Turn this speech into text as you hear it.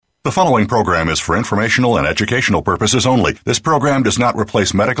The following program is for informational and educational purposes only. This program does not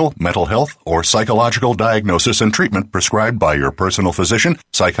replace medical, mental health, or psychological diagnosis and treatment prescribed by your personal physician,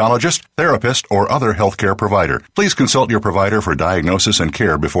 psychologist, therapist, or other healthcare provider. Please consult your provider for diagnosis and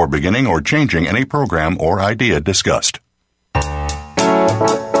care before beginning or changing any program or idea discussed.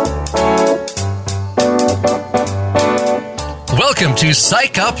 Welcome to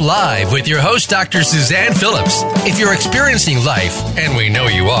Psych Up Live with your host, Dr. Suzanne Phillips. If you're experiencing life, and we know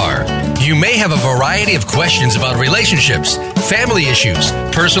you are, you may have a variety of questions about relationships, family issues,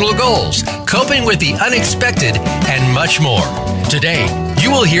 personal goals, coping with the unexpected, and much more. Today, you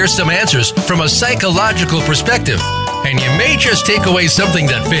will hear some answers from a psychological perspective, and you may just take away something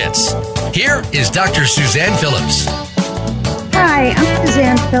that fits. Here is Dr. Suzanne Phillips. Hi, I'm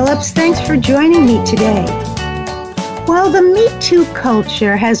Suzanne Phillips. Thanks for joining me today. While the Me Too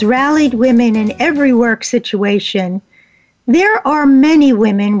culture has rallied women in every work situation, there are many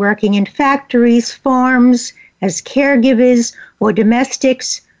women working in factories, farms, as caregivers or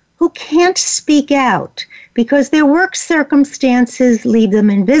domestics who can't speak out because their work circumstances leave them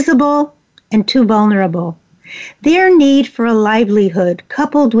invisible and too vulnerable. Their need for a livelihood,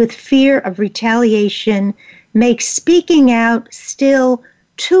 coupled with fear of retaliation, makes speaking out still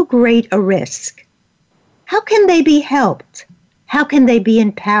too great a risk. How can they be helped? How can they be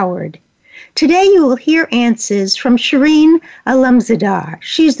empowered? Today you will hear answers from Shireen Alamzadar.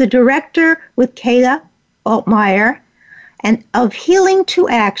 She's the director with Kayla Altmeyer and of Healing to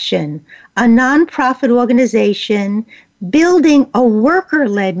Action, a nonprofit organization building a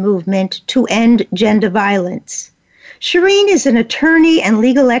worker-led movement to end gender violence. Shireen is an attorney and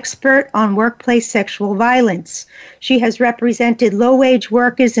legal expert on workplace sexual violence. She has represented low-wage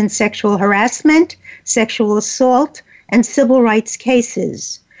workers in sexual harassment, sexual assault, and civil rights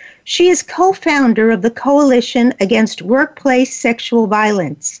cases. She is co-founder of the Coalition Against Workplace Sexual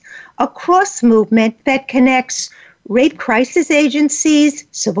Violence, a cross-movement that connects rape crisis agencies,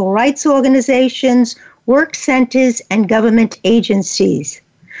 civil rights organizations, work centers, and government agencies.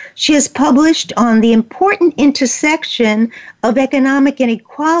 She has published on the important intersection of economic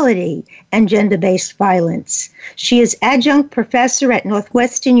inequality and gender-based violence. She is adjunct professor at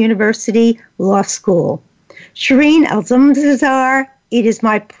Northwestern University Law School. Shireen Alamzadar, it is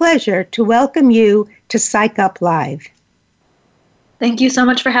my pleasure to welcome you to Psych Up Live. Thank you so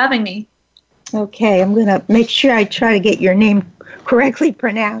much for having me. Okay, I'm going to make sure I try to get your name correctly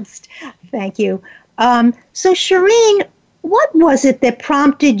pronounced. Thank you. So Shireen, what was it that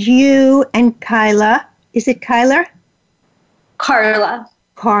prompted you and Kyla? Is it Kyla? Carla.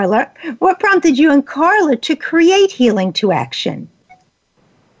 Carla. What prompted you and Carla to create Healing to Action?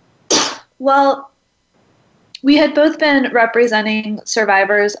 Well, we had both been representing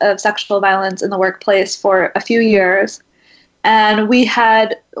survivors of sexual violence in the workplace for a few years, and we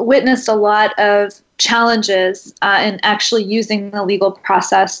had witnessed a lot of challenges in actually using the legal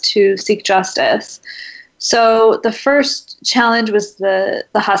process to seek justice. So the first challenge was the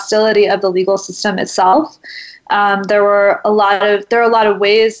hostility of the legal system itself. There are a lot of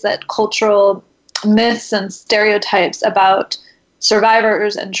ways that cultural myths and stereotypes about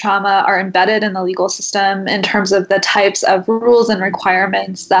survivors and trauma are embedded in the legal system in terms of the types of rules and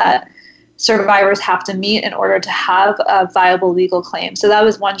requirements that survivors have to meet in order to have a viable legal claim. So that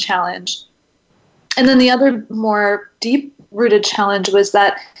was one challenge. And then the other more deep-rooted challenge was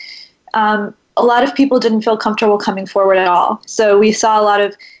that a lot of people didn't feel comfortable coming forward at all. So we saw a lot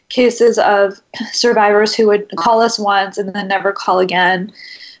of cases of survivors who would call us once and then never call again,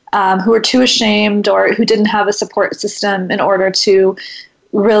 who were too ashamed or who didn't have a support system in order to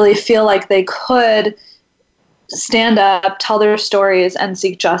really feel like they could stand up, tell their stories, and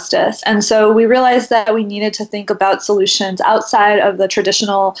seek justice. And so we realized that we needed to think about solutions outside of the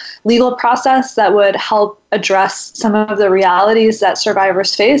traditional legal process that would help address some of the realities that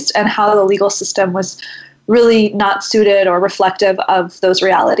survivors faced and how the legal system was really not suited or reflective of those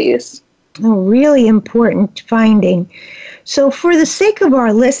realities. Oh, really important finding. So for the sake of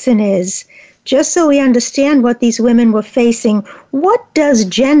our listeners, just so we understand what these women were facing, what does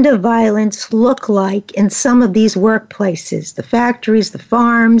gender violence look like in some of these workplaces, the factories, the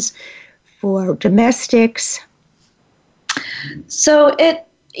farms, for domestics? So it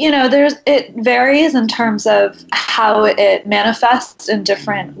varies in terms of how it manifests in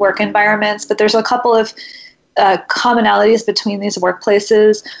different work environments, but there's a couple of commonalities between these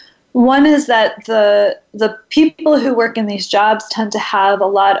workplaces. One is that the people who work in these jobs tend to have a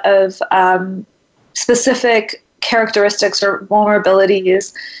lot of specific characteristics or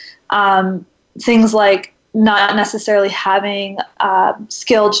vulnerabilities, things like not necessarily having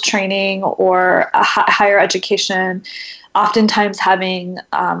skilled training or a higher education, oftentimes having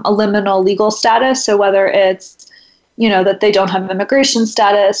a liminal legal status. So whether it's, that they don't have immigration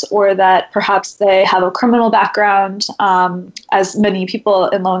status or that perhaps they have a criminal background, as many people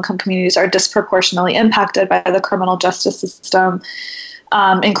in low-income communities are disproportionately impacted by the criminal justice system,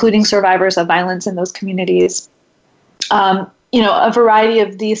 including survivors of violence in those communities. A variety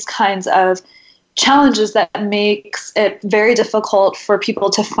of these kinds of challenges that makes it very difficult for people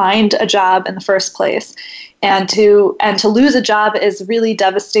to find a job in the first place. And to lose a job is really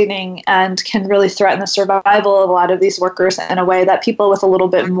devastating and can really threaten the survival of a lot of these workers in a way that people with a little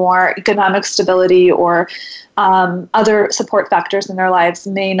bit more economic stability or other support factors in their lives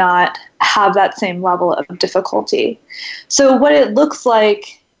may not have that same level of difficulty. So what it looks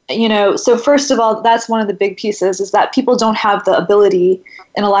like, so first of all, that's one of the big pieces, is that people don't have the ability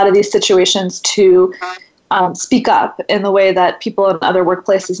in a lot of these situations to speak up in the way that people in other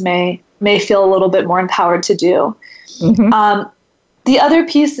workplaces may feel a little bit more empowered to do. Mm-hmm. The other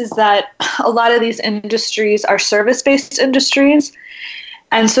piece is that a lot of these industries are service-based industries.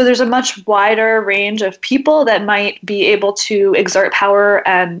 And so there's a much wider range of people that might be able to exert power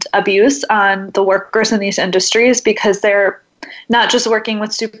and abuse on the workers in these industries, because they're not just working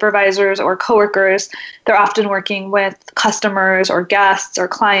with supervisors or coworkers, they're often working with customers or guests or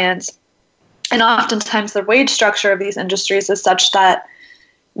clients. And oftentimes the wage structure of these industries is such that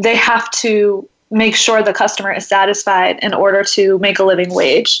they have to make sure the customer is satisfied in order to make a living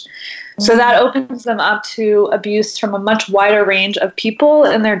wage. Mm-hmm. So that opens them up to abuse from a much wider range of people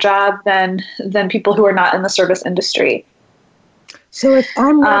in their job than people who are not in the service industry. So if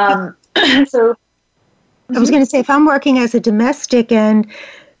I'm working, I was going to say, if I'm working as a domestic and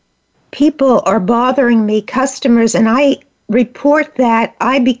people are bothering me, customers, and I report that,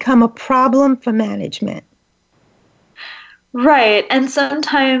 I become a problem for management. Right. And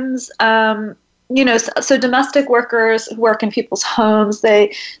sometimes, so domestic workers who work in people's homes,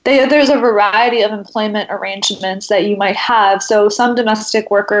 there's a variety of employment arrangements that you might have. So some domestic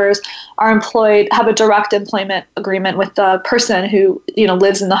workers are employed, have a direct employment agreement with the person who,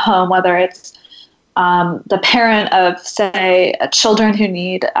 lives in the home, whether it's the parent of, say, children who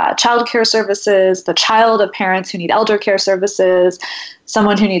need child care services, the child of parents who need elder care services,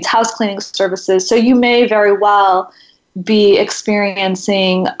 someone who needs house cleaning services. So you may very well be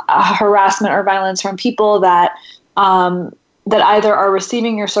experiencing harassment or violence from people that either are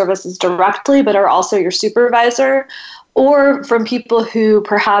receiving your services directly but are also your supervisor, or from people who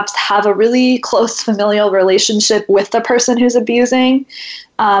perhaps have a really close familial relationship with the person who's abusing.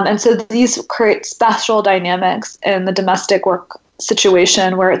 And so these create special dynamics in the domestic work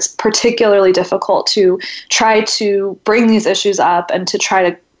situation where it's particularly difficult to try to bring these issues up and to try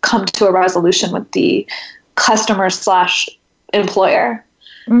to come to a resolution with the customer/employer.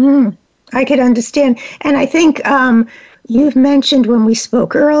 Mm-hmm. I could understand. And I think you've mentioned when we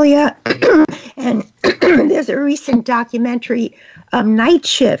spoke earlier, and there's a recent documentary, Night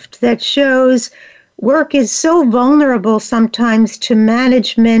Shift, that shows work is so vulnerable sometimes to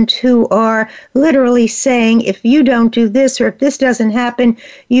management who are literally saying, if you don't do this or if this doesn't happen,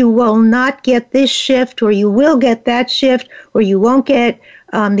 you will not get this shift, or you will get that shift, or you won't get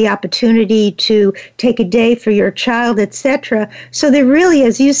the opportunity to take a day for your child, etc. So they really,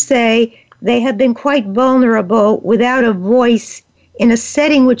 as you say, they have been quite vulnerable without a voice in a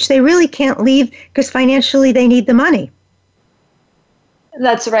setting which they really can't leave because financially they need the money.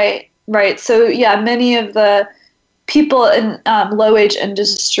 That's right. Right. So, yeah, many of the people in low-wage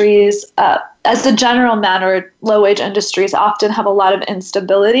industries, as a general matter, low-wage industries often have a lot of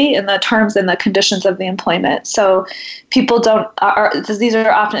instability in the terms and the conditions of the employment. So people these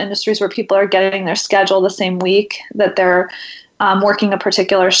are often industries where people are getting their schedule the same week that they're working a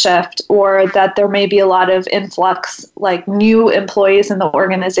particular shift, or that there may be a lot of influx, like new employees in the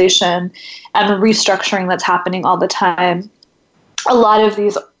organization and restructuring that's happening all the time. A lot of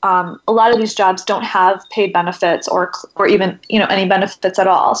these jobs don't have paid benefits or even any benefits at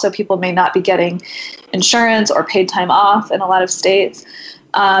all. So people may not be getting insurance or paid time off in a lot of states,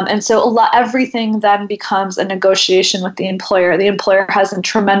 and so everything then becomes a negotiation with the employer. The employer has a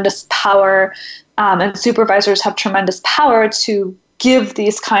tremendous power, and supervisors have tremendous power to give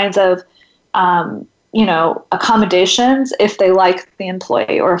these kinds of accommodations if they like the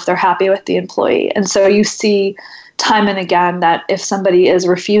employee or if they're happy with the employee. And so you see time and again that if somebody is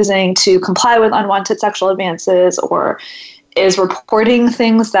refusing to comply with unwanted sexual advances or is reporting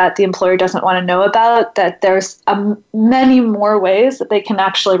things that the employer doesn't want to know about, that there's many more ways that they can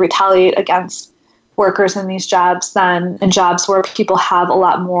actually retaliate against workers in these jobs than in jobs where people have a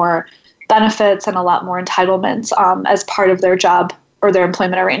lot more benefits and a lot more entitlements as part of their job or their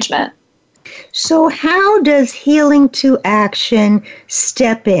employment arrangement. So how does Healing to Action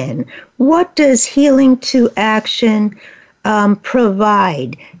step in? What does Healing to Action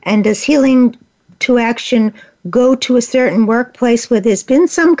provide? And does Healing to Action go to a certain workplace where there's been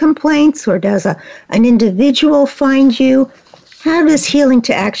some complaints, or does an individual find you? How does Healing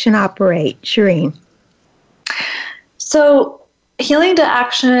to Action operate, Shireen? So Healing to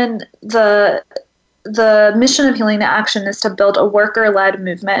Action, the mission of Healing to Action is to build a worker-led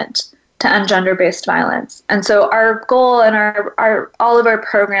movement to end gender-based violence. And so our goal and our all of our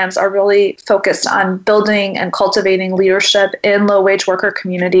programs are really focused on building and cultivating leadership in low-wage worker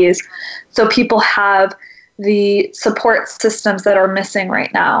communities so people have the support systems that are missing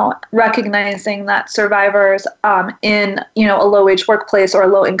right now, recognizing that survivors in a low-wage workplace or a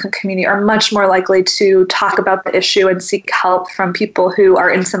low-income community are much more likely to talk about the issue and seek help from people who are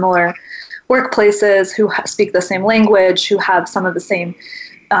in similar workplaces, who speak the same language, who have some of the same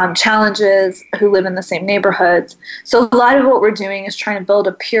challenges, who live in the same neighborhoods. So a lot of what we're doing is trying to build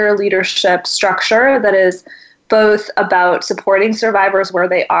a peer leadership structure that is both about supporting survivors where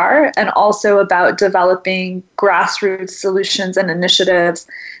they are and also about developing grassroots solutions and initiatives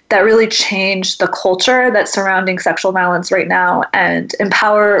that really change the culture that's surrounding sexual violence right now and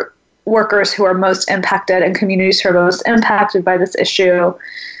empower workers who are most impacted and communities who are most impacted by this issue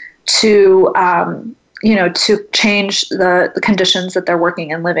to change the conditions that they're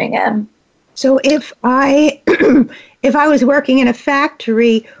working and living in. So if I was working in a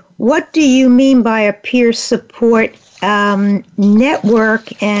factory, what do you mean by a peer support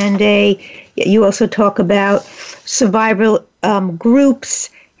network? And you also talk about survival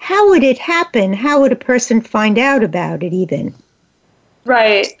groups. How would it happen? How would a person find out about it even?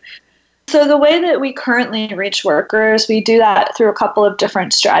 Right. So the way that we currently reach workers, we do that through a couple of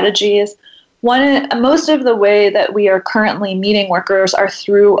different strategies. Most of the way that we are currently meeting workers are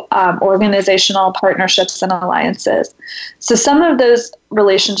through organizational partnerships and alliances. So some of those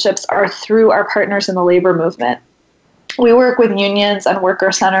relationships are through our partners in the labor movement. We work with unions and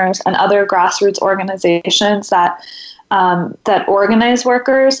worker centers and other grassroots organizations that organize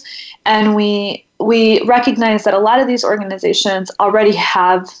workers, and we recognize that a lot of these organizations already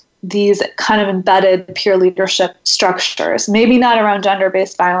have these kind of embedded peer leadership structures, maybe not around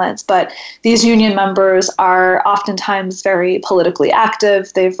gender-based violence, but these union members are oftentimes very politically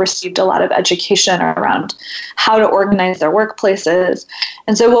active. They've received a lot of education around how to organize their workplaces.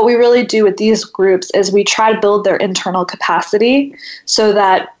 And so what we really do with these groups is we try to build their internal capacity so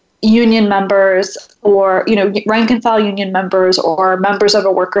that union members or, rank and file union members or members of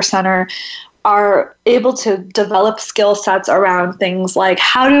a worker center are able to develop skill sets around things like,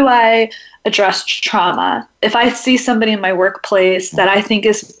 how do I address trauma? If I see somebody in my workplace that I think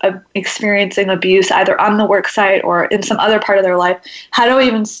is experiencing abuse either on the work site or in some other part of their life, how do I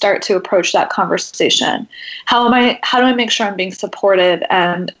even start to approach that conversation? How do I make sure I'm being supportive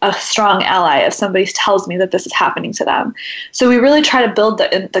and a strong ally if somebody tells me that this is happening to them? So we really try to build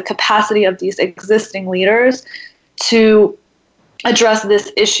the capacity of these existing leaders to address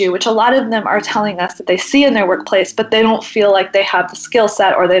this issue, which a lot of them are telling us that they see in their workplace, but they don't feel like they have the skill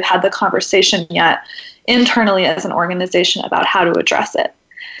set or they've had the conversation yet internally as an organization about how to address it.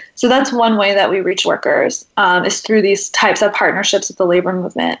 So that's one way that we reach workers, is through these types of partnerships with the labor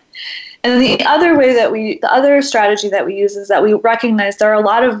movement. And then the other strategy that we use is that we recognize there are a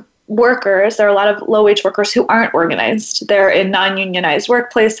lot of workers, there are a lot of low-wage workers who aren't organized. They're in non-unionized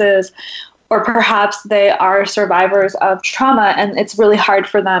workplaces, or perhaps they are survivors of trauma, and it's really hard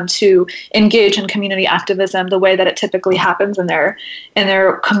for them to engage in community activism the way that it typically happens in their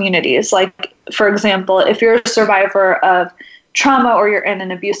communities. Like, for example, if you're a survivor of trauma or you're in an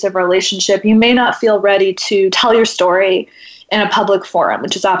abusive relationship, you may not feel ready to tell your story in a public forum,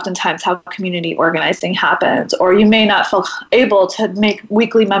 which is oftentimes how community organizing happens, or you may not feel able to make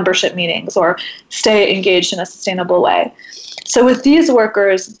weekly membership meetings or stay engaged in a sustainable way. So with these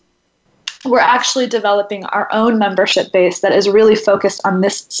workers, we're actually developing our own membership base that is really focused on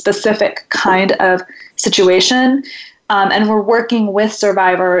this specific kind of situation. And we're working with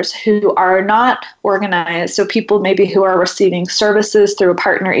survivors who are not organized, so people maybe who are receiving services through a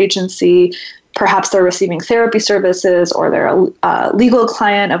partner agency. Perhaps they're receiving therapy services or they're a legal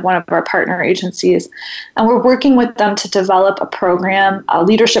client of one of our partner agencies. And we're working with them to develop a program, a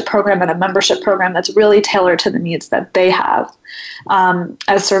leadership program and a membership program that's really tailored to the needs that they have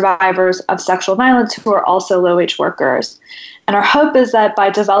as survivors of sexual violence who are also low-wage workers. And our hope is that by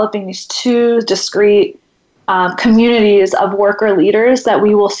developing these two discrete communities of worker leaders that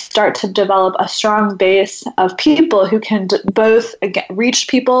we will start to develop a strong base of people who can both reach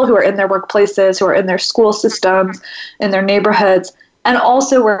people who are in their workplaces, who are in their school systems, in their neighborhoods, and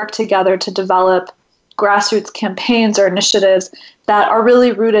also work together to develop grassroots campaigns or initiatives that are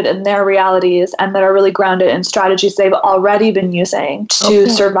really rooted in their realities and that are really grounded in strategies they've already been using to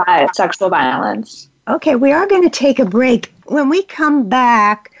survive sexual violence. Okay, we are going to take a break. When we come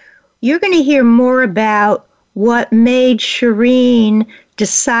back, you're going to hear more about what made Shireen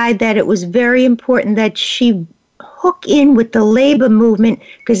decide that it was very important that she hook in with the labor movement,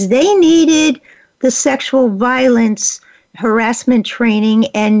 because they needed the sexual violence harassment training,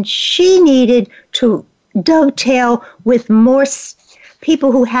 and she needed to dovetail with more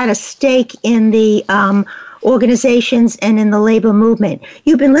people who had a stake in the organizations and in the labor movement.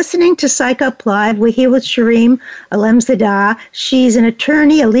 You've been listening to Psych Up Live. We're here with Shireen Alemzadeh. She's an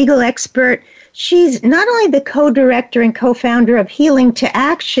attorney, a legal expert. She's not only the co-director and co-founder of Healing to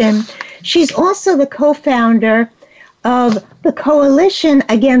Action, she's also the co-founder of the Coalition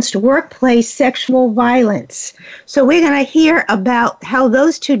Against Workplace Sexual Violence. So we're going to hear about how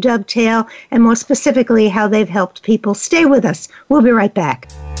those two dovetail, and more specifically, how they've helped people. Stay with us. We'll be right back.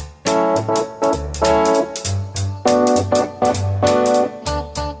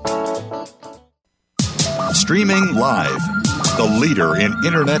 Streaming live, the leader in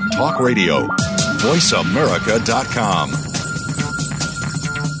Internet talk radio, VoiceAmerica.com.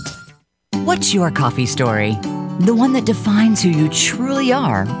 What's your coffee story? The one that defines who you truly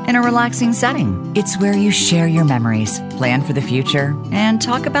are in a relaxing setting. It's where you share your memories, plan for the future, and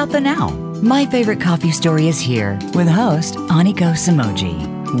talk about the now. My Favorite Coffee Story is here with host Aniko Samoji.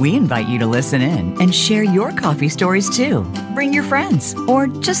 We invite you to listen in and share your coffee stories too. Bring your friends or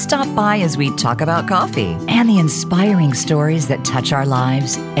just stop by as we talk about coffee and the inspiring stories that touch our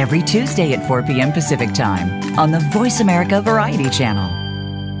lives every Tuesday at 4 p.m. Pacific Time on the Voice America Variety Channel.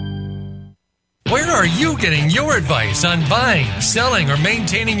 Where are you getting your advice on buying, selling, or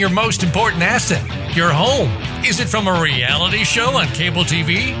maintaining your most important asset, your home? Is it from a reality show on cable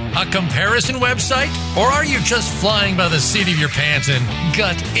TV, a comparison website, or are you just flying by the seat of your pants and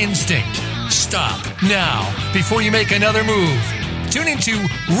gut instinct? Stop now before you make another move. Tune into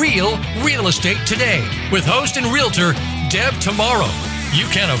Real Estate Today with host and realtor Deb Tomorrow. You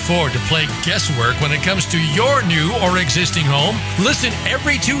can't afford to play guesswork when it comes to your new or existing home. Listen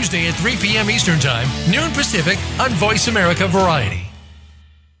every Tuesday at 3 p.m. Eastern Time, noon Pacific, on Voice America Variety.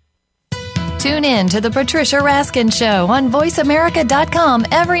 Tune in to The Patricia Raskin Show on VoiceAmerica.com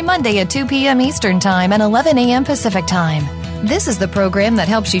every Monday at 2 p.m. Eastern Time and 11 a.m. Pacific Time. This is the program that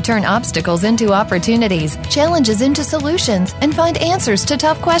helps you turn obstacles into opportunities, challenges into solutions, and find answers to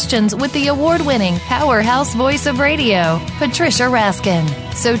tough questions with the award-winning powerhouse voice of radio, Patricia Raskin.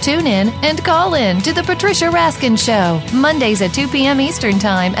 So tune in and call in to The Patricia Raskin Show, Mondays at 2 p.m. Eastern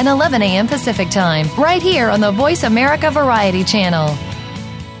Time and 11 a.m. Pacific Time, right here on the Voice America Variety Channel.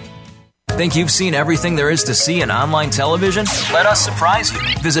 Think you've seen everything there is to see in online television? Let us surprise you.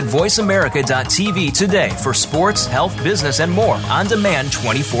 Visit VoiceAmerica.tv today for sports, health, business, and more on demand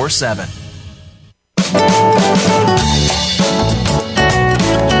 24/7.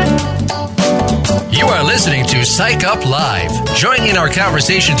 You are listening to Psych Up Live. Join in our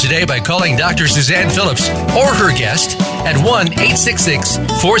conversation today by calling Dr. Suzanne Phillips or her guest at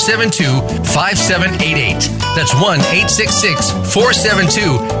 1-866-472-5788. That's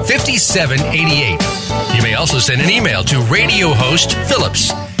 1-866-472-5788. You may also send an email to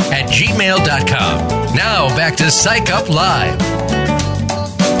radiohostphillips@gmail.com. Now back to Psych Up Live.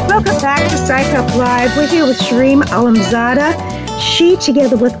 Welcome back to Psych Up Live. We're here with Shireen Alemzadeh. She,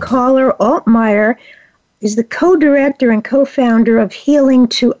 together with Carla Altmeyer, is the co-director and co-founder of Healing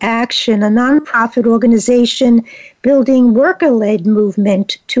to Action, a nonprofit organization building worker-led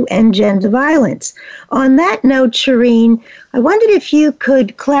movement to end gender violence. On that note, Shireen, I wondered if you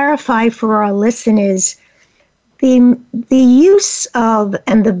could clarify for our listeners the use of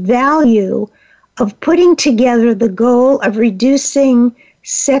and the value of putting together the goal of reducing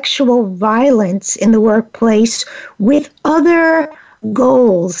sexual violence in the workplace with other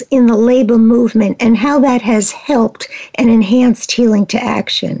goals in the labor movement and how that has helped and enhanced Healing to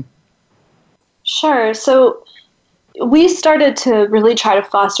Action. Sure. So we started to really try to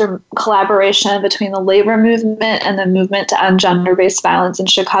foster collaboration between the labor movement and the movement to end gender-based violence in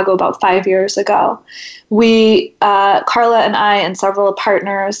Chicago about 5 years ago. We, Carla and I and several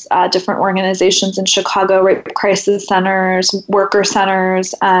partners, different organizations in Chicago, rape crisis centers, worker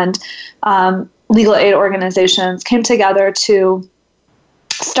centers, and legal aid organizations came together to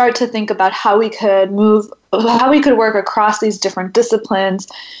start to think about how we could work across these different disciplines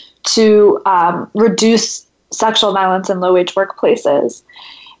to reduce sexual violence in low-wage workplaces.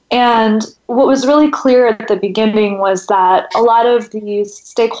 And what was really clear at the beginning was that a lot of these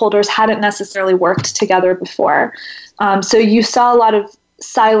stakeholders hadn't necessarily worked together before. So you saw a lot of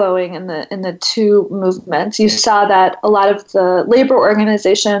siloing in the two movements. You saw that a lot of the labor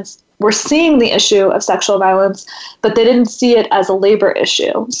organizations were seeing the issue of sexual violence, but they didn't see it as a labor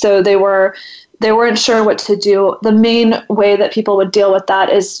issue. So they weren't sure what to do. The main way that people would deal with that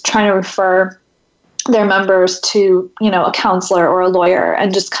is trying to refer their members to, a counselor or a lawyer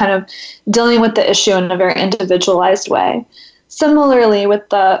and just kind of dealing with the issue in a very individualized way. Similarly, with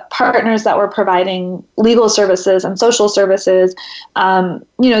the partners that were providing legal services and social services, they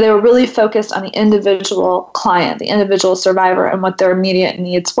were really focused on the individual client, the individual survivor, and what their immediate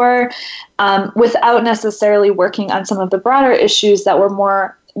needs were, without necessarily working on some of the broader issues that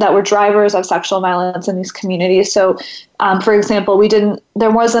were drivers of sexual violence in these communities. So, for example,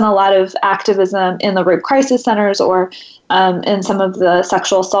 there wasn't a lot of activism in the rape crisis centers or in some of the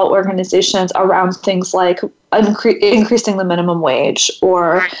sexual assault organizations around things like increasing the minimum wage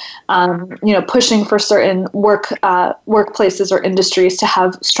or, pushing for certain workplaces or industries to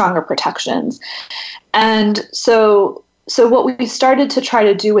have stronger protections. And so what we started to try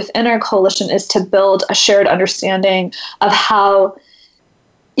to do within our coalition is to build a shared understanding of how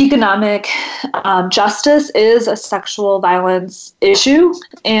economic justice is a sexual violence issue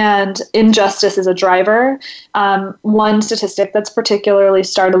and injustice is a driver. One statistic that's particularly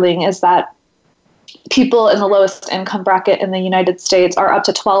startling is that people in the lowest income bracket in the United States are up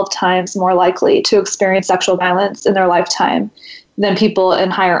to 12 times more likely to experience sexual violence in their lifetime than people in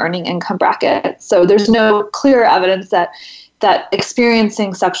higher earning income brackets. So there's no clear evidence that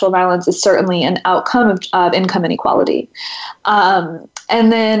experiencing sexual violence is certainly an outcome of income inequality. And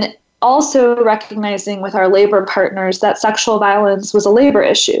then also recognizing with our labor partners that sexual violence was a labor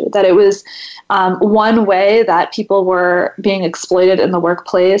issue, that it was one way that people were being exploited in the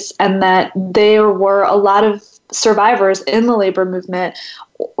workplace, and that there were a lot of survivors in the labor movement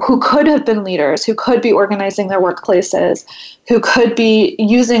who could have been leaders, who could be organizing their workplaces, who could be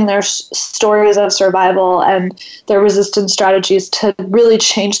using their stories of survival and their resistance strategies to really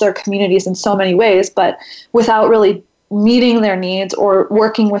change their communities in so many ways, but without really meeting their needs or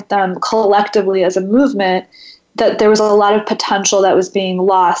working with them collectively as a movement, that there was a lot of potential that was being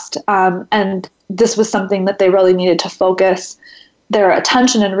lost. And this was something that they really needed to focus their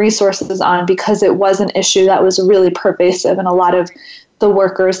attention and resources on, because it was an issue that was really pervasive in a lot of the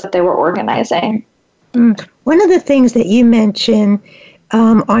workers that they were organizing. One of the things that you mentioned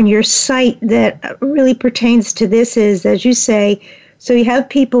on your site that really pertains to this is, as you say, so you have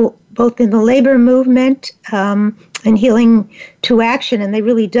people both in the labor movement and Healing to Action, and they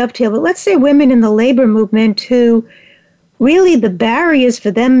really dovetail. But let's say women in the labor movement who really the barriers for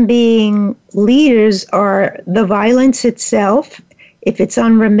them being leaders are the violence itself. If it's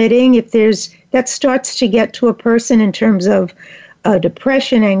unremitting, that starts to get to a person in terms of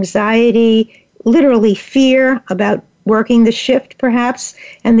depression, anxiety, literally fear about working the shift perhaps.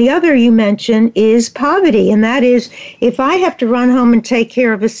 And the other you mentioned is poverty. And that is, if I have to run home and take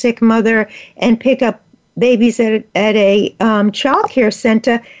care of a sick mother and pick up babies at a child care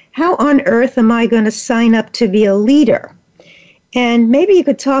center, how on earth am I going to sign up to be a leader? And maybe you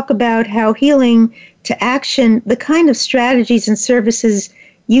could talk about how Healing to Action, the kind of strategies and services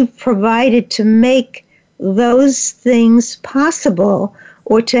you've provided to make those things possible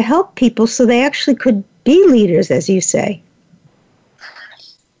or to help people so they actually could be leaders, as you say.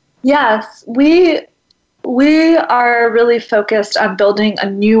 Yes, we are really focused on building a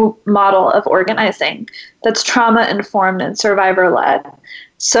new model of organizing that's trauma-informed and survivor-led.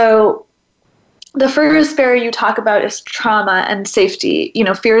 So the first barrier you talk about is trauma and safety,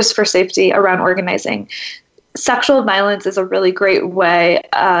 fears for safety around organizing. Sexual violence is a really great way,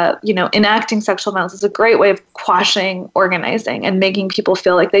 enacting sexual violence is a great way of quashing organizing and making people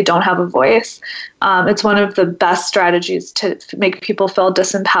feel like they don't have a voice. It's one of the best strategies to make people feel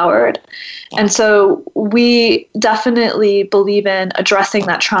disempowered. And so we definitely believe in addressing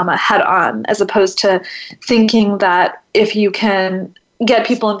that trauma head on, as opposed to thinking that if you can get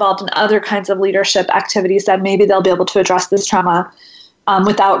people involved in other kinds of leadership activities, that maybe they'll be able to address this trauma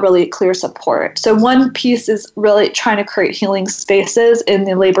without really clear support. So one piece is really trying to create healing spaces in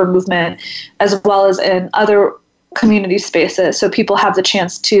the labor movement as well as in other community spaces, so people have the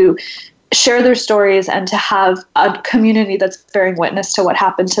chance to share their stories and to have a community that's bearing witness to what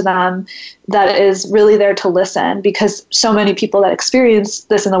happened to them, that is really there to listen, because so many people that experience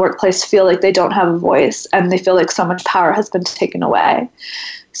this in the workplace feel like they don't have a voice and they feel like so much power has been taken away.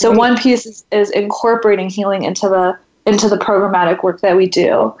 So right. One piece is incorporating healing into the programmatic work that we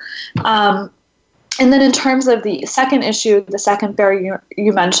do. And then in terms of the second issue, the second barrier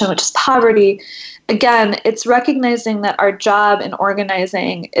you mentioned, which is poverty, again, it's recognizing that our job in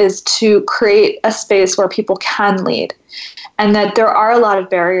organizing is to create a space where people can lead, and that there are a lot of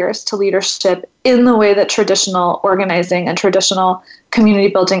barriers to leadership in the way that traditional organizing and traditional community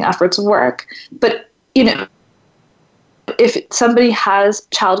building efforts work. But, if somebody has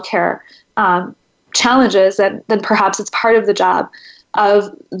childcare challenges, then perhaps it's part of the job of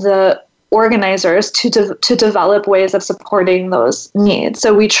the organizers to develop ways of supporting those needs.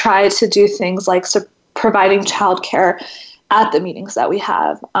 So we try to do things like providing childcare at the meetings that we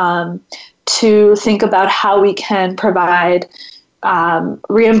have, to think about how we can provide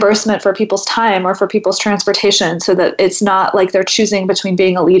reimbursement for people's time or for people's transportation, so that it's not like they're choosing between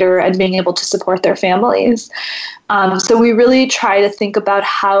being a leader and being able to support their families. So we really try to think about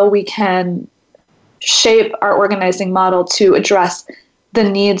how we can shape our organizing model to address the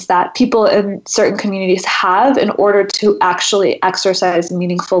needs that people in certain communities have in order to actually exercise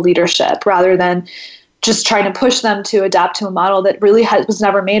meaningful leadership, rather than just trying to push them to adapt to a model that really was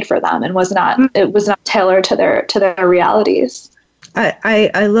never made for them and was not tailored to their realities.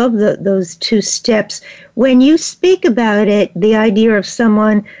 I love those two steps. When you speak about it, the idea of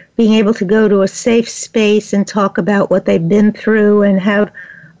someone being able to go to a safe space and talk about what they've been through and have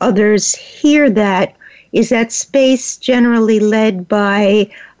others hear that, is that space generally led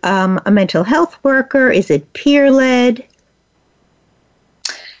by a mental health worker? Is it peer-led?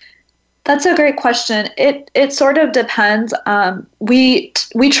 That's a great question. It sort of depends. We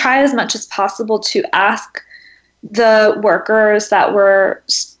try as much as possible to ask the workers that were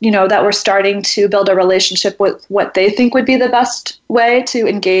starting to build a relationship with what they think would be the best way to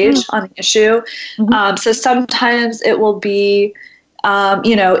engage on the issue. Mm-hmm. So sometimes it will be,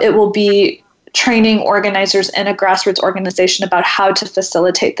 training organizers in a grassroots organization about how to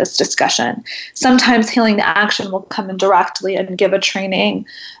facilitate this discussion. Sometimes Healing to Action will come in directly and give a training,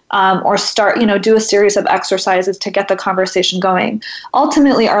 or start, do a series of exercises to get the conversation going.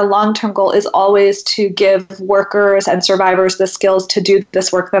 Ultimately, our long-term goal is always to give workers and survivors the skills to do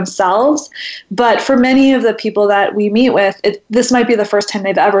this work themselves. But for many of the people that we meet with, this might be the first time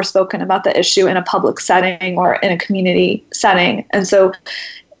they've ever spoken about the issue in a public setting or in a community setting. And so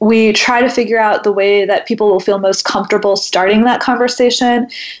we try to figure out the way that people will feel most comfortable starting that conversation.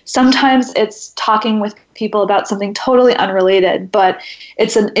 Sometimes it's talking with people about something totally unrelated, but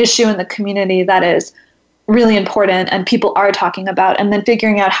it's an issue in the community that is really important and people are talking about, and then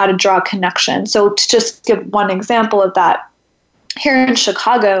figuring out how to draw a connection. So to just give one example of that, here in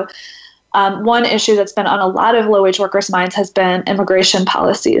Chicago, one issue that's been on a lot of low-wage workers' minds has been immigration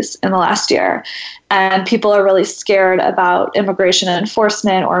policies in the last year. And people are really scared about immigration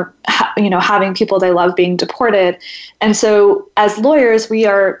enforcement or, having people they love being deported. And so as lawyers, we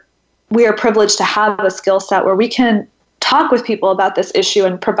are privileged to have a skill set where we can talk with people about this issue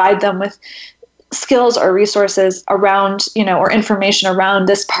and provide them with skills or resources around, or information around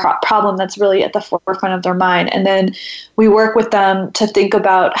this problem that's really at the forefront of their mind. And then we work with them to think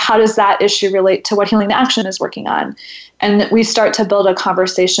about how does that issue relate to what Healing to Action is working on. And we start to build a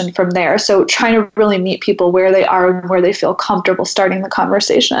conversation from there. So trying to really meet people where they are and where they feel comfortable starting the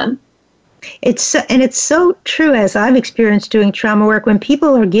conversation. It's so true, as I've experienced doing trauma work. When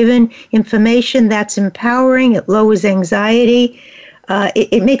people are given information that's empowering, it lowers anxiety.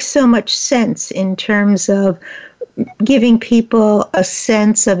 It makes so much sense in terms of giving people a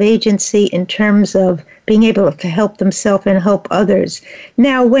sense of agency in terms of being able to help themselves and help others.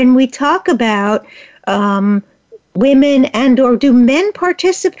 Now, when we talk about women or do men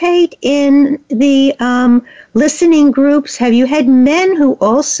participate in the listening groups? Have you had men who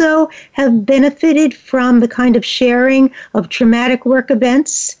also have benefited from the kind of sharing of traumatic work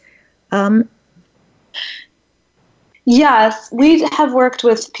events? Yes, we have worked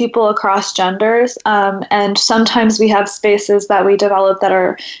with people across genders, and sometimes we have spaces that we develop that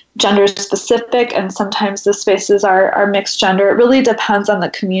are gender specific, and sometimes the spaces are mixed gender. It really depends on the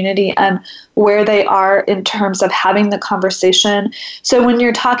community and where they are in terms of having the conversation. So when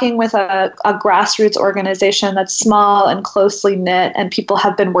you're talking with a grassroots organization that's small and closely knit, and people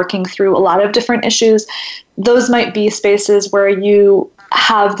have been working through a lot of different issues, those might be spaces where you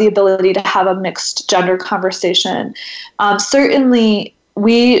have the ability to have a mixed gender conversation. Certainly,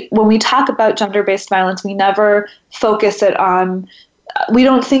 when we talk about gender-based violence, we never focus it on, we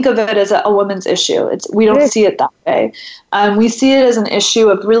don't think of it as a woman's issue. We don't see it that way. We see it as an issue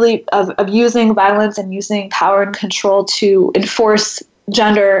of using violence and using power and control to enforce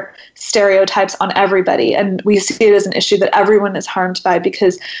gender stereotypes on everybody. And we see it as an issue that everyone is harmed by,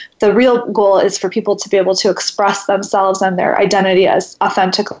 because the real goal is for people to be able to express themselves and their identity as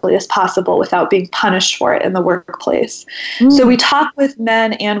authentically as possible without being punished for it in the workplace. So we talk with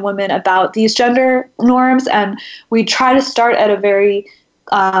men and women about these gender norms, and we try to start at a very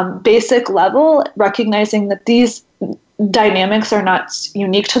basic level, recognizing that these dynamics are not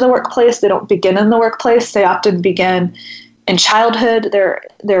unique to the workplace. They don't begin in the workplace. They often begin in childhood.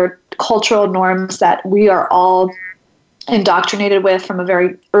 They're cultural norms that we are all indoctrinated with from a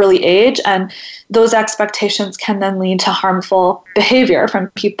very early age, and those expectations can then lead to harmful behavior from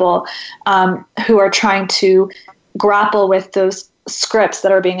people who are trying to grapple with those scripts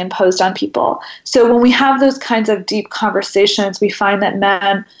that are being imposed on people. So when we have those kinds of deep conversations, we find that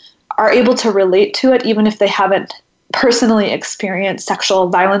men are able to relate to it, even if they haven't personally experienced sexual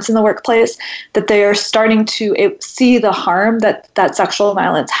violence in the workplace, that they are starting to see the harm that sexual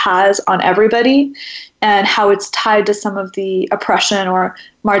violence has on everybody, and how it's tied to some of the oppression or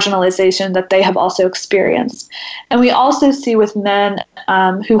marginalization that they have also experienced. And we also see with men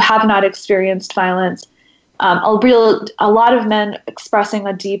who have not experienced violence, a lot of men expressing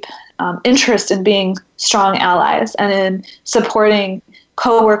a deep interest in being strong allies and in supporting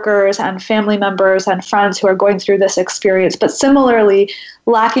coworkers and family members and friends who are going through this experience, but similarly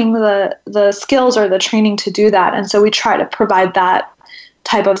lacking the skills or the training to do that. And so we try to provide that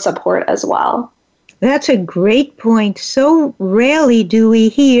type of support as well. That's a great point. So rarely do we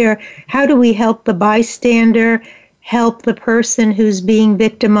hear, how do we help the bystander, help the person who's being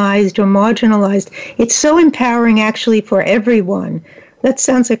victimized or marginalized? It's so empowering actually for everyone. That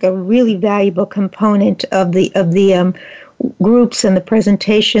sounds like a really valuable component of the groups and the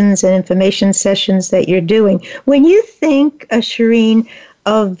presentations and information sessions that you're doing. When you think, Shireen,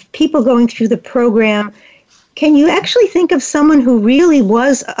 of people going through the program, can you actually think of someone who really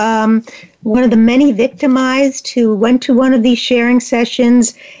was one of the many victimized, who went to one of these sharing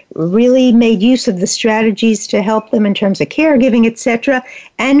sessions, really made use of the strategies to help them in terms of caregiving, etc.,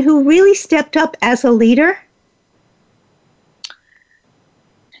 and who really stepped up as a leader?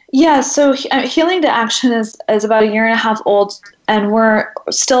 Yeah, so Healing to Action is about 1.5 years old, and we're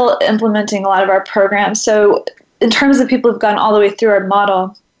still implementing a lot of our programs. So in terms of people who've gone all the way through our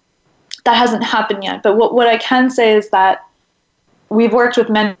model, that hasn't happened yet. But what I can say is that we've worked with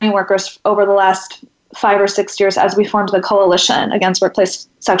many workers over the last 5 or 6 years as we formed the Coalition Against Workplace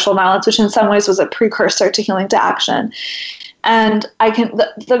Sexual Violence, which in some ways was a precursor to Healing to Action. And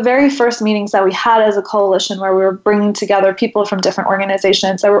the very first meetings that we had as a coalition, where we were bringing together people from different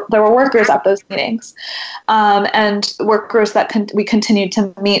organizations, there were workers at those meetings, and workers that we continued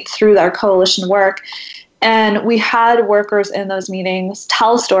to meet through our coalition work. And we had workers in those meetings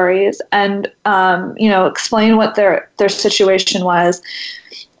tell stories and explain what their situation was.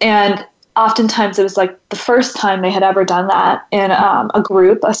 And oftentimes it was like the first time they had ever done that in a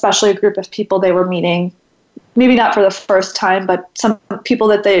group, especially a group of people they were meeting. Maybe not for the first time, but some people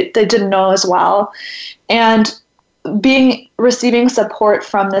that they didn't know as well. And receiving support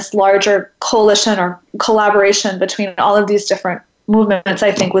from this larger coalition or collaboration between all of these different movements,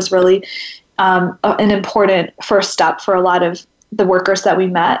 I think was really an important first step for a lot of the workers that we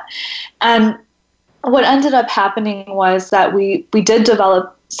met. And what ended up happening was that we did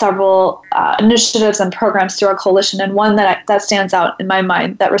develop several initiatives and programs through our coalition, and one that stands out in my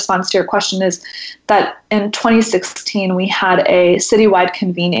mind that responds to your question is that in 2016 we had a citywide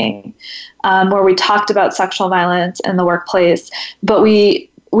convening where we talked about sexual violence in the workplace, but we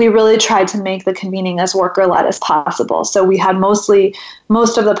really tried to make the convening as worker-led as possible. So we had most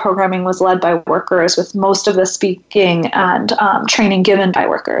of the programming was led by workers, with most of the speaking and training given by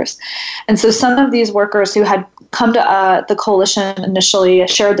workers. And so some of these workers who had come to the coalition initially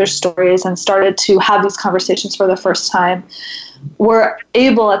shared their stories and started to have these conversations for the first time, were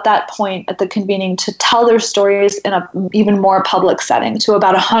able at that point at the convening to tell their stories in an even more public setting to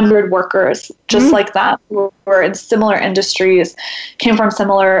about 100 workers just like that, who were in similar industries, came from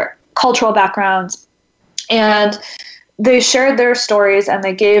similar cultural backgrounds. And they shared their stories and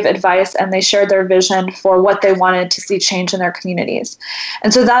they gave advice and they shared their vision for what they wanted to see change in their communities.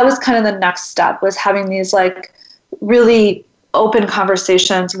 And so that was kind of the next step, was having these like really open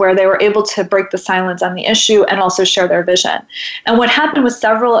conversations where they were able to break the silence on the issue and also share their vision. And what happened with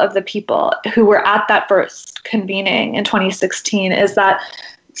several of the people who were at that first convening in 2016 is that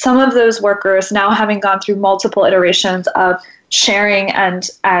some of those workers, now having gone through multiple iterations of sharing and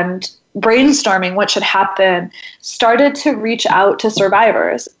brainstorming what should happen, started to reach out to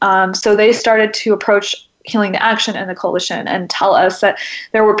survivors. So they started to approach Healing to Action and the coalition and tell us that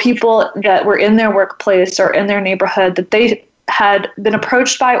there were people that were in their workplace or in their neighborhood that they had been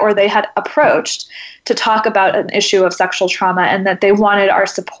approached by or they had approached to talk about an issue of sexual trauma, and that they wanted our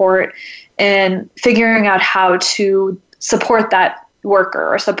support in figuring out how to support that worker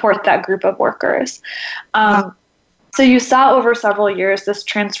or support that group of workers. So you saw over several years this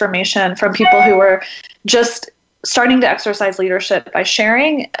transformation from people who were just starting to exercise leadership by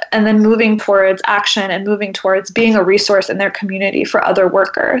sharing, and then moving towards action and moving towards being a resource in their community for other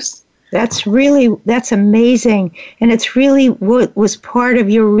workers. That's amazing. And it's really what was part of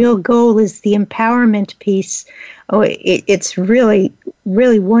your real goal is the empowerment piece. Oh, it's really,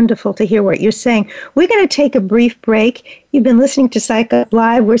 really wonderful to hear what you're saying. We're going to take a brief break. You've been listening to Psych Up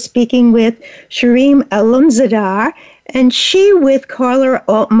Live. We're speaking with Shireen Alumzadar, and she with Carla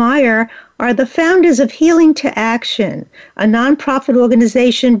Altmeyer are the founders of Healing to Action, a nonprofit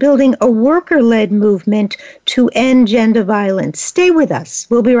organization building a worker-led movement to end gender violence. Stay with us.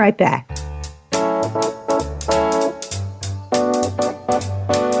 We'll be right back.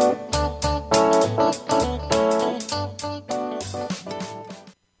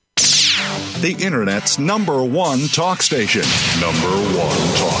 The Internet's #1 talk station.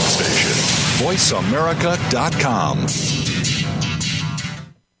 #1 talk station. VoiceAmerica.com.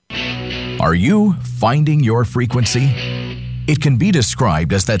 Are you finding your frequency? It can be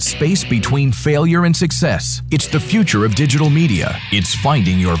described as that space between failure and success. It's the future of digital media. It's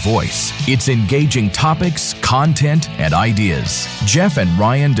finding your voice. It's engaging topics, content, and ideas. Jeff and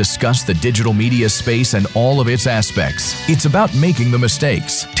Ryan discuss the digital media space and all of its aspects. It's about making the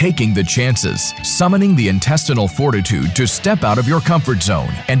mistakes, taking the chances, summoning the intestinal fortitude to step out of your comfort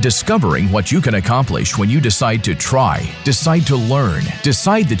zone, and discovering what you can accomplish when you decide to try, decide to learn,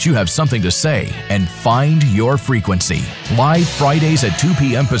 decide that you have something to say, and find your frequency. Live Fridays at 2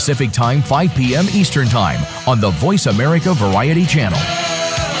 p.m. Pacific Time, 5 p.m. Eastern Time on the Voice America Variety Channel.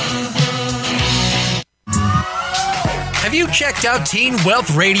 Have you checked out Teen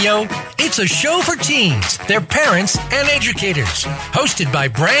Wealth Radio? It's a show for teens, their parents, and educators. Hosted by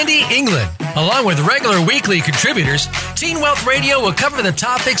Brandy England. Along with regular weekly contributors, Teen Wealth Radio will cover the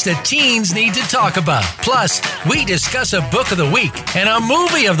topics that teens need to talk about. Plus, we discuss a book of the week and a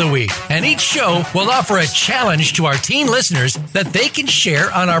movie of the week. And each show will offer a challenge to our teen listeners that they can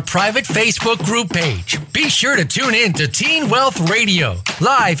share on our private Facebook group page. Be sure to tune in to Teen Wealth Radio,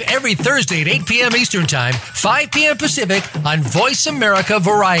 live every Thursday at 8 p.m. Eastern Time, 5 p.m. Pacific on Voice America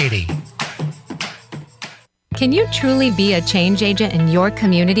Variety. Can you truly be a change agent in your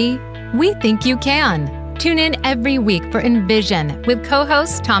community? We think you can. Tune in every week for Envision with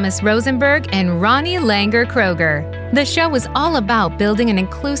co-hosts Thomas Rosenberg and Ronnie Langer Kroger. The show is all about building an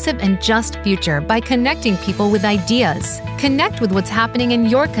inclusive and just future by connecting people with ideas. Connect with what's happening in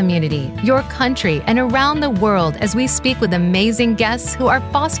your community, your country, and around the world as we speak with amazing guests who are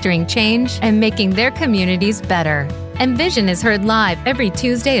fostering change and making their communities better. Envision is heard live every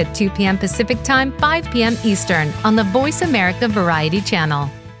Tuesday at 2 p.m. Pacific Time, 5 p.m. Eastern on the Voice America Variety Channel.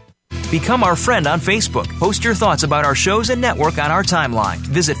 Become our friend on Facebook. Post your thoughts about our shows and network on our timeline.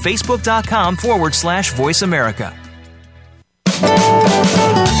 Visit Facebook.com/Voice America.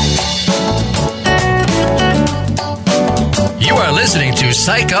 You are listening to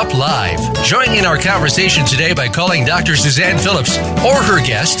Psych Up Live. Join in our conversation today by calling Dr. Suzanne Phillips or her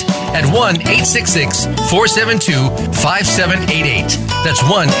guest at 1-866-472-5788. That's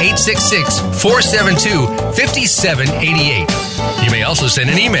 1-866-472-5788. You may also send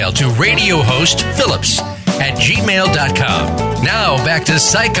an email to radiohostphillips@gmail.com. Now back to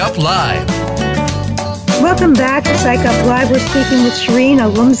Psych Up Live. Welcome back to Psych Up Live. We're speaking with Shireen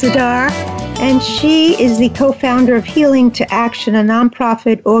Alumzadar, and she is the co-founder of Healing to Action, a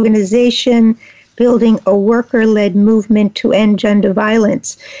nonprofit organization building a worker-led movement to end gender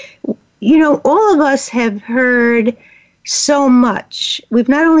violence. You know, all of us have heard so much. We've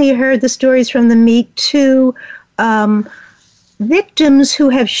not only heard the stories from the Me Too victims who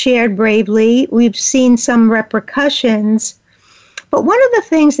have shared bravely, we've seen some repercussions. But one of the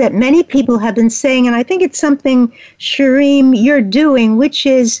things that many people have been saying, and I think it's something, Shireen, you're doing, which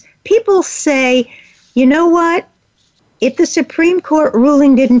is people say, you know what? If the Supreme Court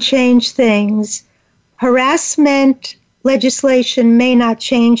ruling didn't change things, harassment legislation may not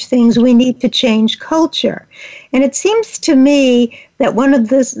change things. We need to change culture. And it seems to me that one of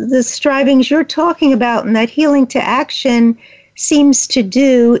the strivings you're talking about and that Healing to Action seems to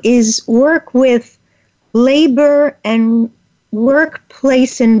do is work with labor and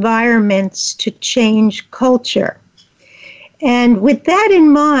workplace environments to change culture. And with that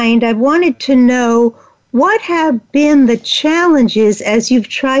in mind, I wanted to know what have been the challenges as you've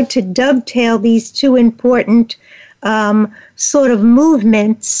tried to dovetail these two important sort of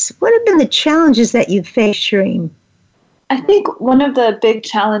movements. What have been the challenges that you've faced, Shireen? I think one of the big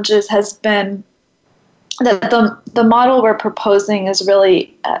challenges has been that the model we're proposing is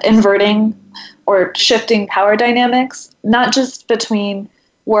really inverting or shifting power dynamics, not just between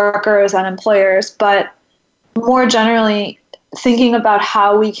workers and employers, but more generally thinking about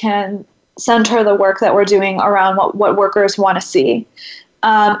how we can center the work that we're doing around what workers want to see.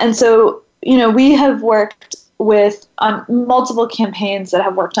 And so, we have worked with multiple campaigns that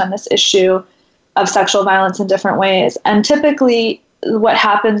have worked on this issue of sexual violence in different ways. And typically what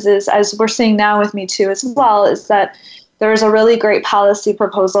happens is, as we're seeing now with Me Too as well, is that there's a really great policy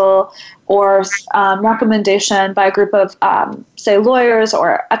proposal or recommendation by a group of, say, lawyers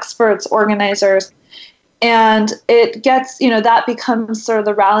or experts, organizers, and it gets, that becomes sort of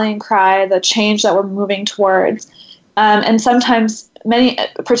the rallying cry, the change that we're moving towards. And sometimes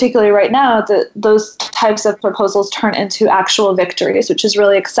particularly right now, those types of proposals turn into actual victories, which is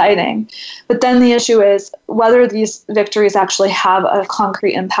really exciting. But then the issue is whether these victories actually have a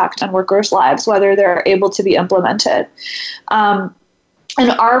concrete impact on workers' lives, whether they're able to be implemented. And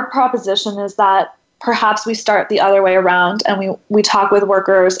our proposition is that perhaps we start the other way around and we talk with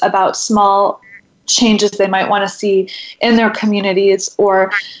workers about small changes they might want to see in their communities,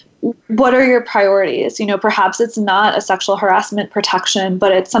 or what are your priorities? Perhaps it's not a sexual harassment protection,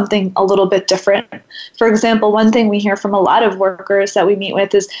 but it's something a little bit different. For example, one thing we hear from a lot of workers that we meet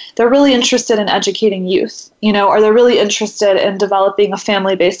with is they're really interested in educating youth, or they're really interested in developing a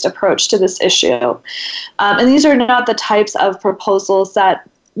family-based approach to this issue. And these are not the types of proposals that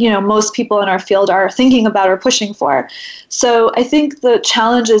most people in our field are thinking about or pushing for. So I think the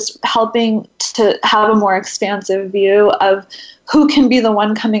challenge is helping to have a more expansive view of who can be the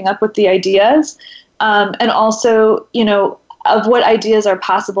one coming up with the ideas, and also, of what ideas are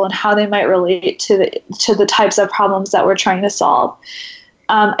possible and how they might relate to the types of problems that we're trying to solve.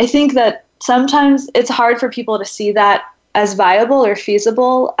 I think that sometimes it's hard for people to see that as viable or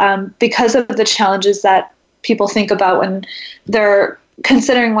feasible because of the challenges that people think about when they're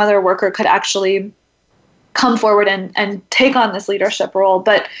considering whether a worker could actually come forward and take on this leadership role.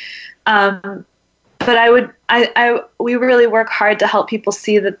 But we really work hard to help people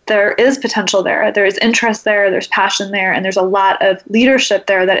see that there is potential there, there is interest there, there's passion there, and there's a lot of leadership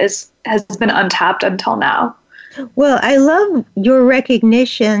there that has been untapped until now. Well, I love your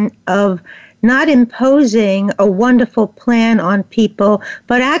recognition of not imposing a wonderful plan on people,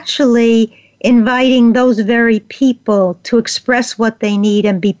 but actually inviting those very people to express what they need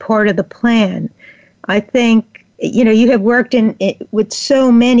and be part of the plan. I think, you have worked with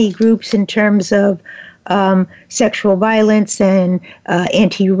so many groups in terms of sexual violence and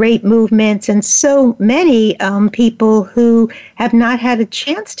anti-rape movements, and so many people who have not had a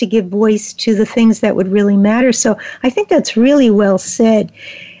chance to give voice to the things that would really matter. So I think that's really well said.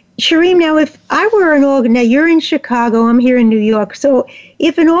 Shereen, now if I were now you're in Chicago, I'm here in New York, so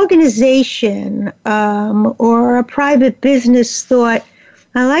if an organization or a private business thought,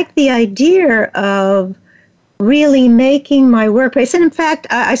 I like the idea of really making my workplace, and in fact,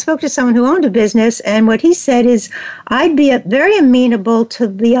 I spoke to someone who owned a business, and what he said is, I'd be very amenable to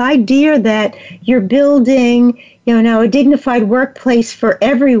the idea that you're building, a dignified workplace for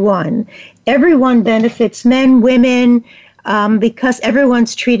everyone. Everyone benefits, men, women, because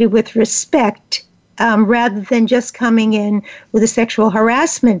everyone's treated with respect rather than just coming in with a sexual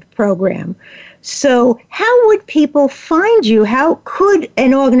harassment program. So how would people find you? How could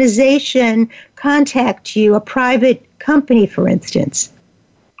an organization contact you, a private company, for instance?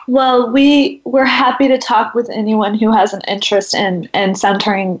 Well, we're happy to talk with anyone who has an interest in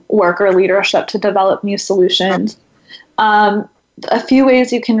centering worker leadership to develop new solutions. A few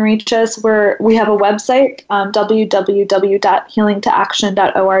ways you can reach us. We have a website,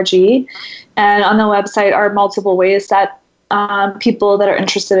 www.healingtoaction.org. And on the website are multiple ways that people that are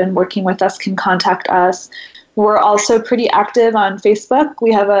interested in working with us can contact us. We're also pretty active on Facebook.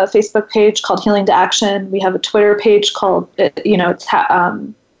 We have a Facebook page called Healing to Action. We have a Twitter page called, it's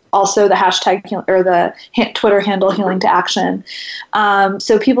also the hashtag or the Twitter handle Healing to Action.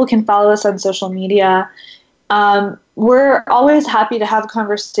 So people can follow us on social media. We're always happy to have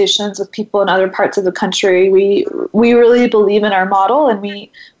conversations with people in other parts of the country. We really believe in our model, and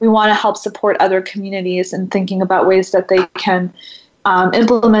we want to help support other communities in thinking about ways that they can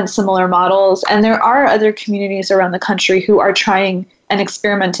implement similar models. And there are other communities around the country who are trying and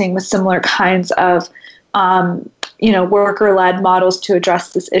experimenting with similar kinds of worker-led models to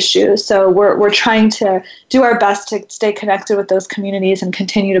address this issue. So we're trying to do our best to stay connected with those communities and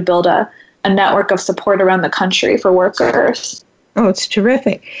continue to build a network of support around the country for workers. Oh, it's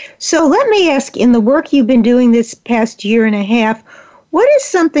terrific. So let me ask, in the work you've been doing this past year and a half, what is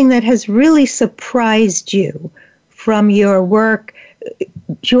something that has really surprised you from your work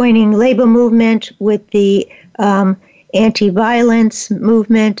joining labor movement with the anti-violence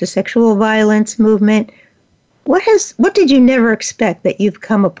movement, the sexual violence movement. What did you never expect that you've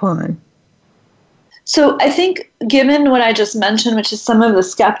come upon? So I think given what I just mentioned, which is some of the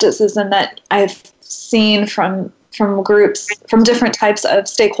skepticism that I've seen from groups, from different types of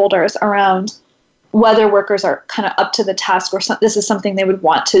stakeholders around whether workers are kind of up to the task or this is something they would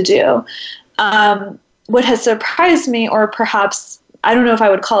want to do. What has surprised me, or perhaps, I don't know if I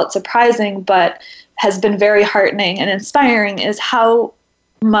would call it surprising, but has been very heartening and inspiring, is how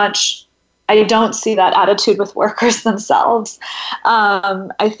much I don't see that attitude with workers themselves.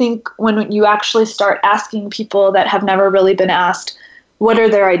 I think when you actually start asking people that have never really been asked, what are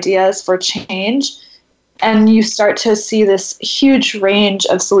their ideas for change? And you start to see this huge range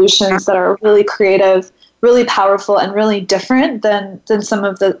of solutions that are really creative, really powerful, and really different than some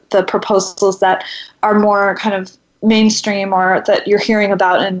of the proposals that are more kind of mainstream or that you're hearing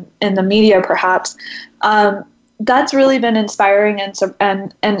about in the media, perhaps. That's really been inspiring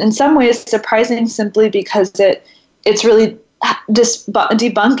and in some ways surprising, simply because it's really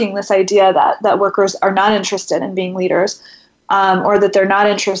debunking this idea that workers are not interested in being leaders, or that they're not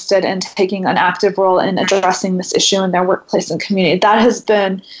interested in taking an active role in addressing this issue in their workplace and community. That has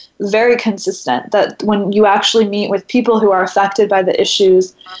been very consistent, that when you actually meet with people who are affected by the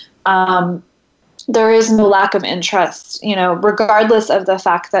issues, there is no lack of interest, regardless of the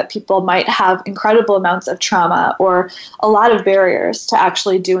fact that people might have incredible amounts of trauma or a lot of barriers to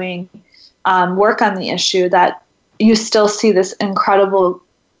actually doing work on the issue, that you still see this incredible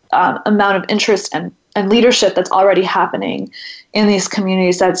amount of interest and leadership that's already happening in these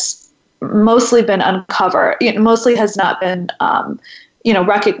communities that's mostly been uncovered, mostly has not been,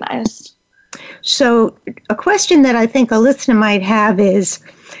 recognized. So a question that I think a listener might have is,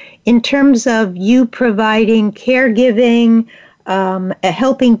 in terms of you providing caregiving,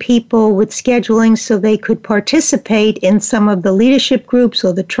 helping people with scheduling so they could participate in some of the leadership groups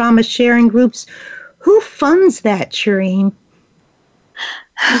or the trauma sharing groups, who funds that, Shireen?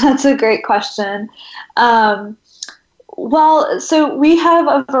 That's a great question. Well, so we have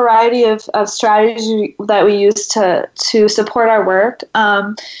a variety of strategies that we use to support our work.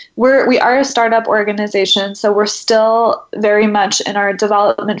 We are a startup organization, so we're still very much in our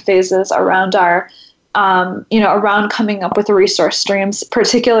development phases around our, around coming up with resource streams,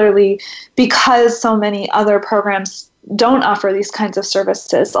 particularly because so many other programs don't offer these kinds of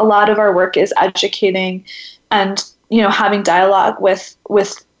services. A lot of our work is educating and, having dialogue with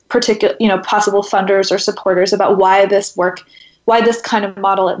particular, possible funders or supporters about why this kind of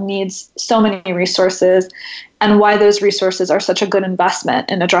model, it needs so many resources, and why those resources are such a good investment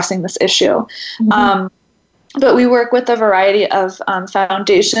in addressing this issue. Mm-hmm. But we work with a variety of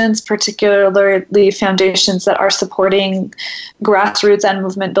foundations, particularly foundations that are supporting grassroots and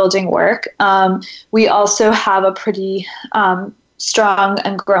movement building work. We also have a pretty strong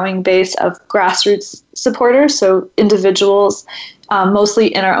and growing base of grassroots supporters, so individuals, mostly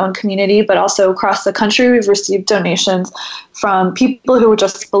in our own community, but also across the country. We've received donations from people who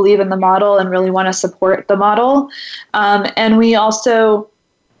just believe in the model and really want to support the model. And we also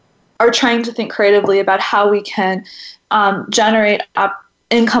are trying to think creatively about how we can generate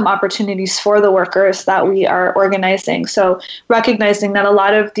income opportunities for the workers that we are organizing. So recognizing that a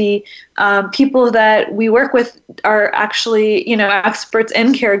lot of the people that we work with are actually, experts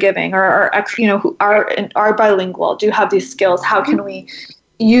in caregiving, or who are bilingual, do have these skills. How can we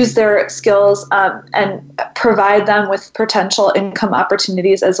use their skills and provide them with potential income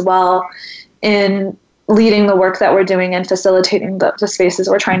opportunities as well in leading the work that we're doing and facilitating the spaces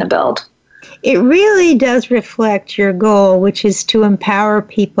we're trying to build? It really does reflect your goal, which is to empower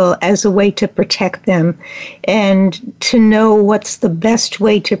people as a way to protect them and to know what's the best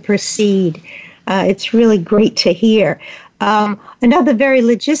way to proceed. It's really great to hear. Another very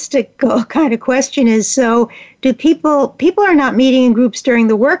logistical kind of question is, so do people are not meeting in groups during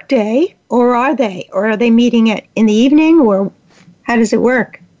the workday, or are they? Or are they meeting in the evening, or how does it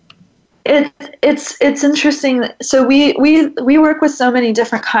work? It's interesting. So we work with so many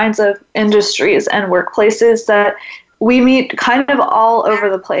different kinds of industries and workplaces that we meet kind of all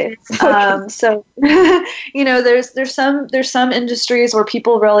over the place. So there's some industries where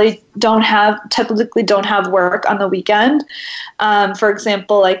people really typically don't have work on the weekend. For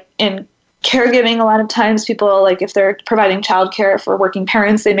example, like in caregiving, a lot of times people, like if they're providing childcare for working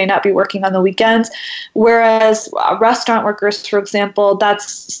parents, they may not be working on the weekends. Whereas restaurant workers, for example,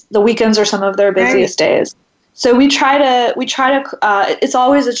 that's the weekends are some of their busiest days. So we try to. It's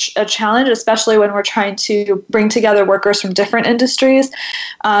always a challenge, especially when we're trying to bring together workers from different industries.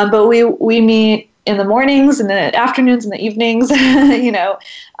 But we meet in the mornings, in the afternoons, in the evenings,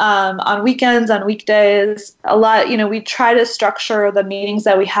 on weekends, on weekdays. A lot, we try to structure the meetings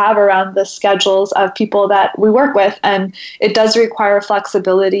that we have around the schedules of people that we work with. And it does require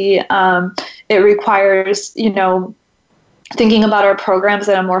flexibility. It requires, thinking about our programs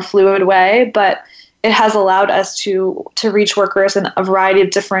in a more fluid way, but it has allowed us to reach workers in a variety of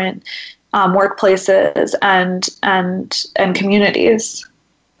different workplaces and communities.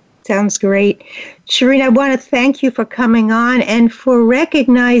 Sounds great. Shireen, I want to thank you for coming on and for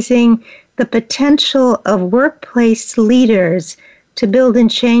recognizing the potential of workplace leaders to build and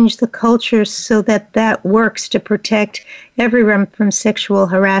change the culture so that works to protect everyone from sexual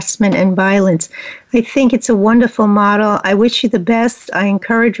harassment and violence. I think it's a wonderful model. I wish you the best. I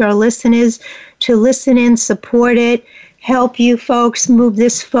encourage our listeners to listen in, support it, help you folks move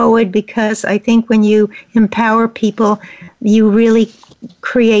this forward, because I think when you empower people, you really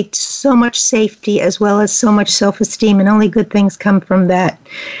create so much safety as well as so much self-esteem, and only good things come from that.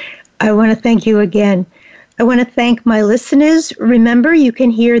 I want to thank you again. I want to thank my listeners. Remember, you can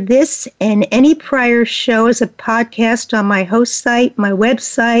hear this and any prior show as a podcast on my host site, my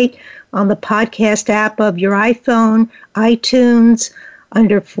website, on the podcast app of your iPhone, iTunes,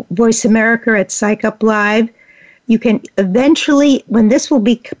 under Voice America at Psych Up Live. You can eventually, when this will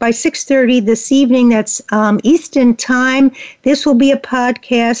be by 6:30 this evening, that's Eastern Time, this will be a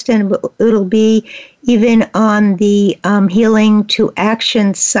podcast, and it'll be even on the Healing to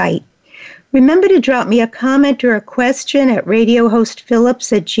Action site. Remember to drop me a comment or a question at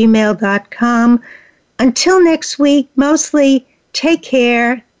radiohostphillips@gmail.com. Until next week, mostly take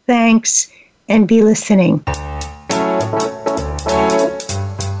care, thanks, and be listening.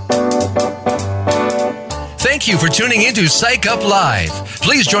 Thank you for tuning in to Psych Up Live.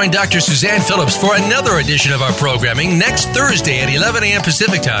 Please join Dr. Suzanne Phillips for another edition of our programming next Thursday at 11 a.m.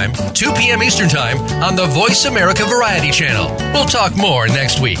 Pacific Time, 2 p.m. Eastern Time on the Voice America Variety Channel. We'll talk more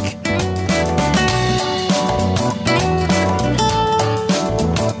next week.